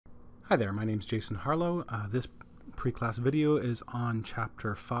Hi there, my name is Jason Harlow. This pre-class video is on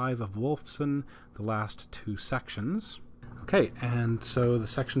Chapter 5 of Wolfson, the last two sections. Okay, and so the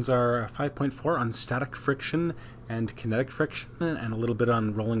sections are 5.4 on static friction and kinetic friction, and a little bit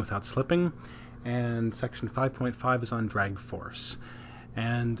on rolling without slipping, and section 5.5 is on drag force.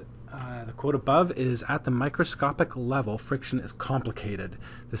 And the quote above is, at the microscopic level, friction is complicated.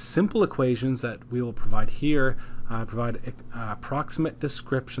 The simple equations that we will provide here provide approximate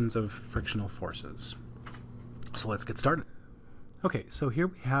descriptions of frictional forces. So let's get started. Okay, so here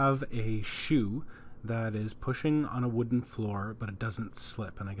we have a shoe that is pushing on a wooden floor, but it doesn't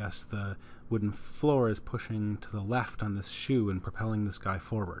slip. And I guess the wooden floor is pushing to the left on this shoe and propelling this guy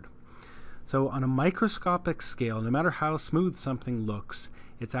forward. So on a microscopic scale, no matter how smooth something looks,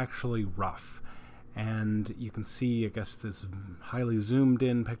 it's actually rough. And you can see, I guess, this highly zoomed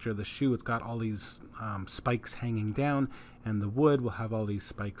in picture of the shoe. It's got all these spikes hanging down, and the wood will have all these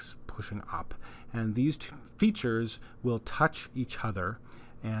spikes pushing up. And these two features will touch each other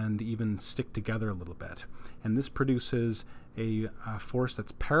and even stick together a little bit. And this produces a force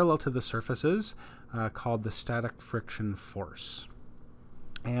that's parallel to the surfaces called the static friction force.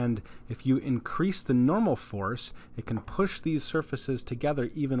 And if you increase the normal force, it can push these surfaces together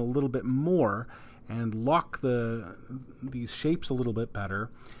even a little bit more and lock these shapes a little bit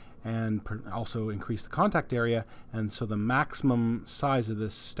better, and also increase the contact area, and so the maximum size of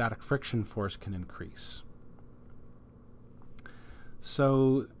this static friction force can increase.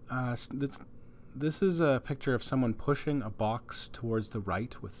 So this is a picture of someone pushing a box towards the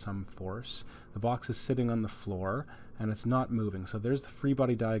right with some force. The box is sitting on the floor and it's not moving. So there's the free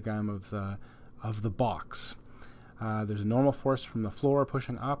body diagram of the box. There's a normal force from the floor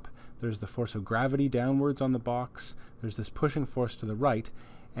pushing up. There's the force of gravity downwards on the box. There's this pushing force to the right.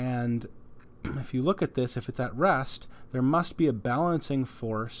 And if you look at this, if it's at rest, there must be a balancing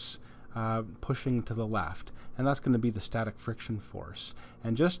force pushing to the left, and that's going to be the static friction force.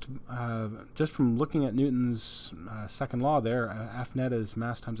 And just from looking at Newton's second law there, F net is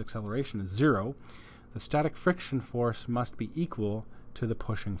mass times acceleration is 0. The static friction force must be equal to the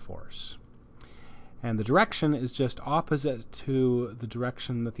pushing force. And the direction is just opposite to the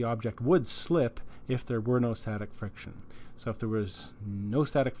direction that the object would slip if there were no static friction. So if there was no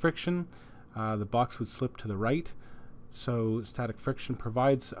static friction, the box would slip to the right. So static friction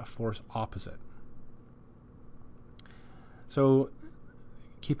provides a force opposite. So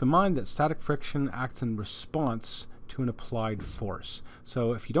keep in mind that static friction acts in response to an applied force.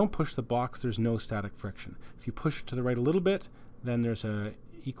 So if you don't push the box, there's no static friction. If you push it to the right a little bit, then there's a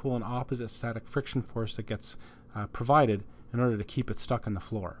equal and opposite static friction force that gets provided in order to keep it stuck on the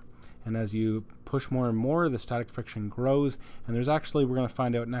floor. And as you push more and more, the static friction grows, and there's actually, we're going to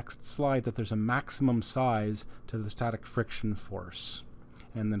find out next slide, that there's a maximum size to the static friction force.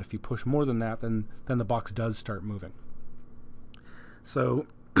 And then if you push more than that, then the box does start moving. So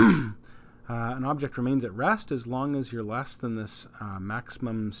an object remains at rest as long as you're less than this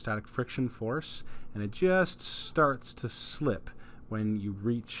maximum static friction force, and it just starts to slip when you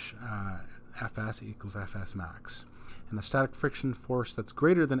reach Fs equals Fs max. And a static friction force that's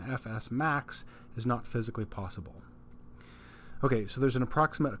greater than Fs max is not physically possible. Okay, so there's an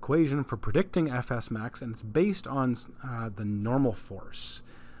approximate equation for predicting Fs max, and it's based on the normal force.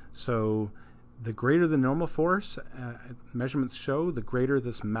 So the greater the normal force, measurements show, the greater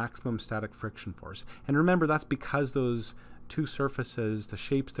this maximum static friction force. And remember, that's because those two surfaces, the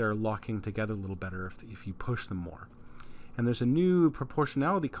shapes there, are locking together a little better if you push them more. And there's a new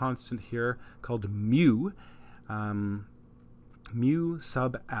proportionality constant here called mu, mu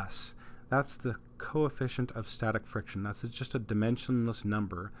sub s. That's the coefficient of static friction. That's just a dimensionless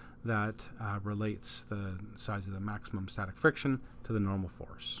number that relates the size of the maximum static friction to the normal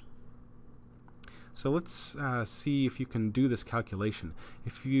force. So let's see if you can do this calculation.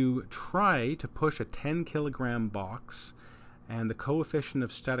 If you try to push a 10 kilogram box, and the coefficient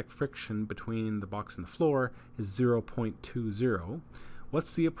of static friction between the box and the floor is 0.20,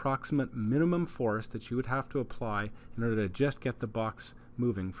 what's the approximate minimum force that you would have to apply in order to just get the box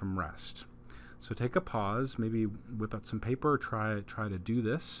moving from rest? So take a pause, maybe whip out some paper, or try to do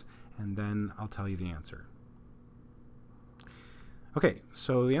this, and then I'll tell you the answer. Okay,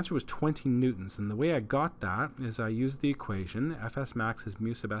 so the answer was 20 newtons, and the way I got that is I used the equation, Fs max is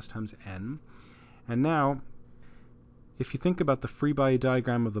mu sub s times n, and now if you think about the free body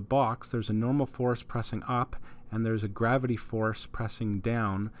diagram of the box, there's a normal force pressing up and there's a gravity force pressing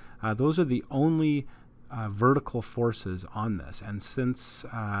down. Those are the only vertical forces on this, and since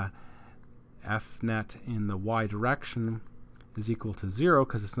F net in the y direction is equal to 0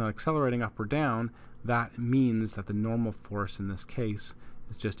 because it's not accelerating up or down, that means that the normal force in this case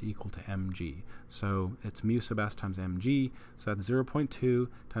is just equal to mg. So it's mu sub s times mg, so that's 0.2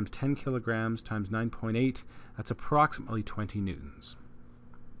 times 10 kilograms times 9.8, that's approximately 20 newtons.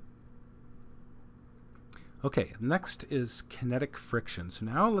 Okay, next is kinetic friction. So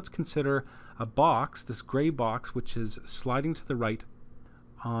now let's consider a box, this gray box, which is sliding to the right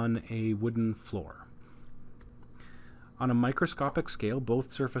on a wooden floor. On a microscopic scale,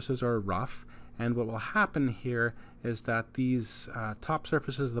 both surfaces are rough, and what will happen here is that these top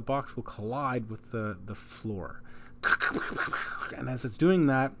surfaces of the box will collide with the floor. And as it's doing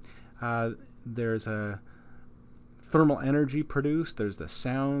that, there's a thermal energy produced, there's the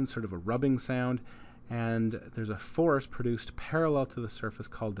sound, sort of a rubbing sound, and there's a force produced parallel to the surface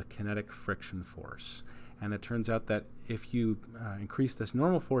called the kinetic friction force. And it turns out that if you increase this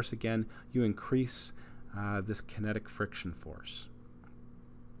normal force again, you increase this kinetic friction force.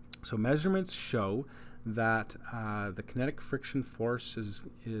 So measurements show that the kinetic friction force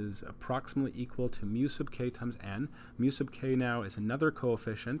is approximately equal to mu sub k times n. Mu sub k now is another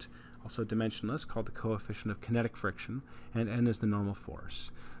coefficient, also dimensionless, called the coefficient of kinetic friction, and n is the normal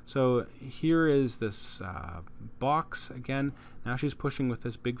force. So here is this box again. Now she's pushing with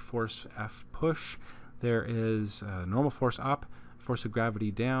this big force F push. There is normal force up, force of gravity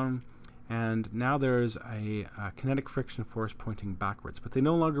down, and now there's a kinetic friction force pointing backwards, but they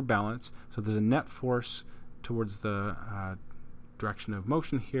no longer balance, so there's a net force towards the direction of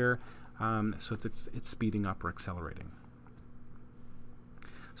motion here, so it's speeding up or accelerating.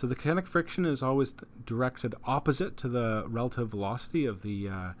 So the kinetic friction is always directed opposite to the relative velocity of the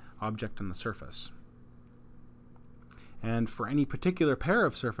object on the surface. And for any particular pair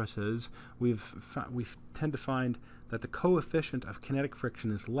of surfaces, we tend to find that the coefficient of kinetic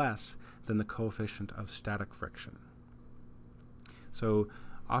friction is less than the coefficient of static friction. So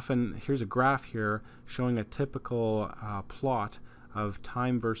often, here's a graph here showing a typical plot of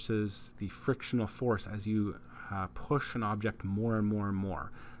time versus the frictional force as you push an object more and more and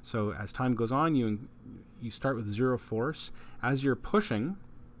more. So as time goes on, you start with zero force. As you're pushing,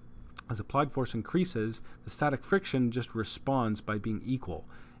 as applied force increases, the static friction just responds by being equal.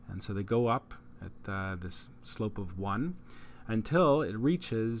 And so they go up at this slope of 1 until it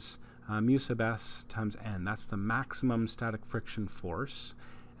reaches mu sub s times n. That's the maximum static friction force.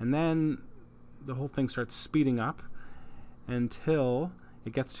 And then the whole thing starts speeding up until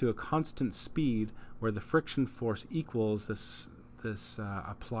it gets to a constant speed where the friction force equals this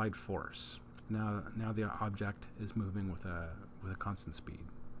applied force. Now the object is moving with a constant speed.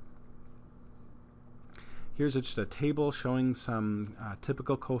 Here's just a table showing some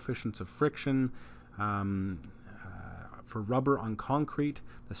typical coefficients of friction. For rubber on concrete,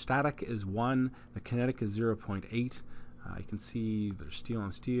 the static is 1, the kinetic is 0.8. You can see there's steel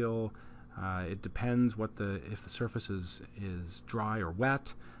on steel. It depends if the surface is dry or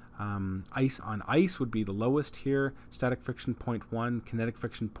wet. Ice on ice would be the lowest here. Static friction 0.1, kinetic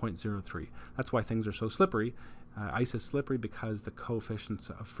friction 0.03. That's why things are so slippery. Ice is slippery because the coefficients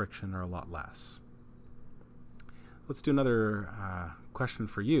of friction are a lot less. Let's do another question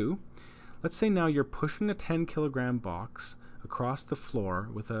for you. Let's say now you're pushing a 10 kilogram box across the floor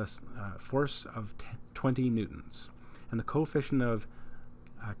with a force of 20 newtons, and the coefficient of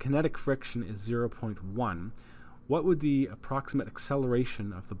kinetic friction is 0.1. What would the approximate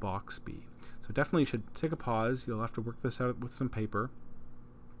acceleration of the box be? So definitely you should take a pause. You'll have to work this out with some paper,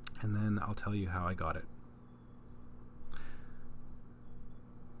 and then I'll tell you how I got it.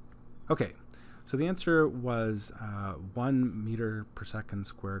 Okay. So the answer was 1 meter per second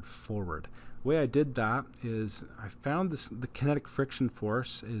squared forward. The way I did that is I found the kinetic friction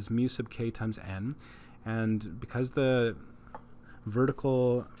force is mu sub k times n, and because the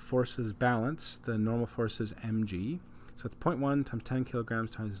vertical forces balance, the normal force is mg, so it's 0.1 times 10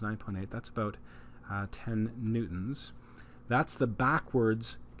 kilograms times 9.8, that's about 10 newtons. That's the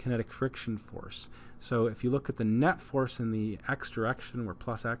backwards kinetic friction force. So if you look at the net force in the x direction, where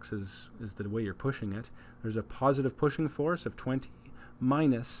plus x is the way you're pushing it, there's a positive pushing force of 20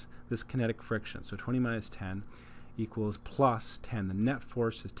 minus this kinetic friction. So 20 minus 10 equals plus 10. The net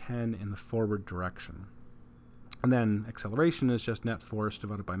force is 10 in the forward direction. And then acceleration is just net force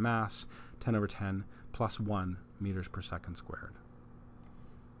divided by mass, 10 over 10 plus 1 meters per second squared.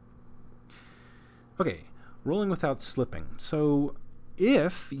 Okay, rolling without slipping. So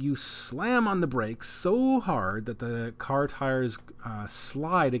if you slam on the brakes so hard that the car tires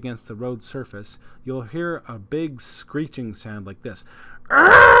slide against the road surface, you'll hear a big screeching sound like this.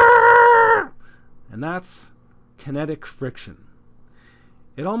 And that's kinetic friction.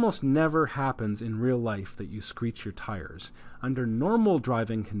 It almost never happens in real life that you screech your tires. Under normal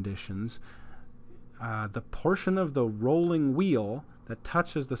driving conditions, the portion of the rolling wheel that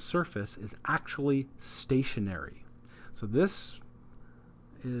touches the surface is actually stationary. So this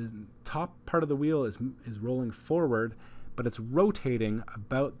top part of the wheel is rolling forward, but it's rotating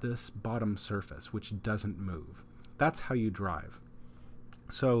about this bottom surface, which doesn't move. That's how you drive.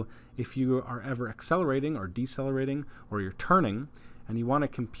 So if you are ever accelerating or decelerating, or you're turning, and you want to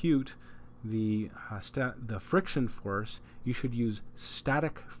compute the friction force, you should use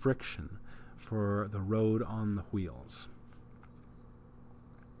static friction for the road on the wheels.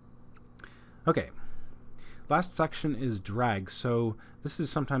 Okay, last section is drag. So this is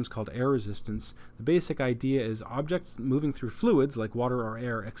sometimes called air resistance. The basic idea is objects moving through fluids like water or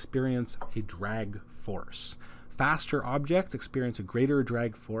air experience a drag force. Faster objects experience a greater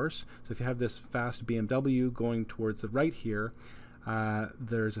drag force. So if you have this fast BMW going towards the right here,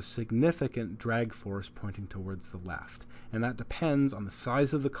 there's a significant drag force pointing towards the left. And that depends on the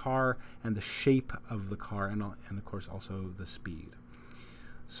size of the car and the shape of the car, and of course also the speed.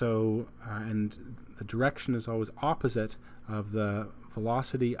 So, and the direction is always opposite of the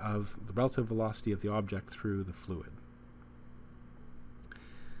relative velocity of the object through the fluid.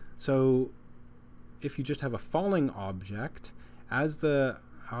 So if you just have a falling object, as the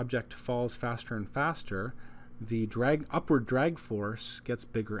object falls faster and faster, the upward drag force gets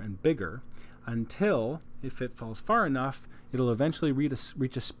bigger and bigger until, if it falls far enough, it'll eventually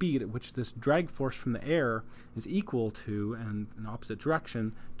reach a speed at which this drag force from the air is equal to, and in opposite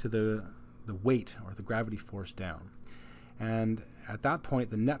direction, to the weight or the gravity force down. And at that point,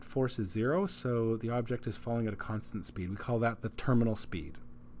 the net force is zero, so the object is falling at a constant speed. We call that the terminal speed.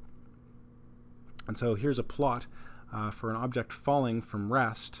 And so here's a plot for an object falling from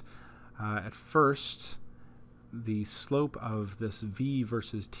rest. At first, the slope of this v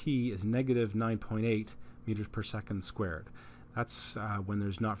versus t is negative 9.8 meters per second squared. That's when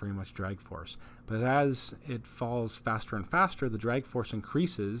there's not very much drag force. But as it falls faster and faster, the drag force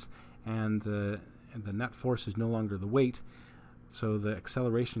increases, and the net force is no longer the weight, so the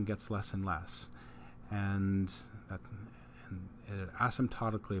acceleration gets less and less. And it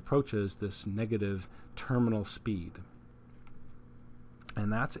asymptotically approaches this negative terminal speed.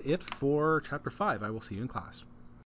 And that's it for Chapter 5. I will see you in class.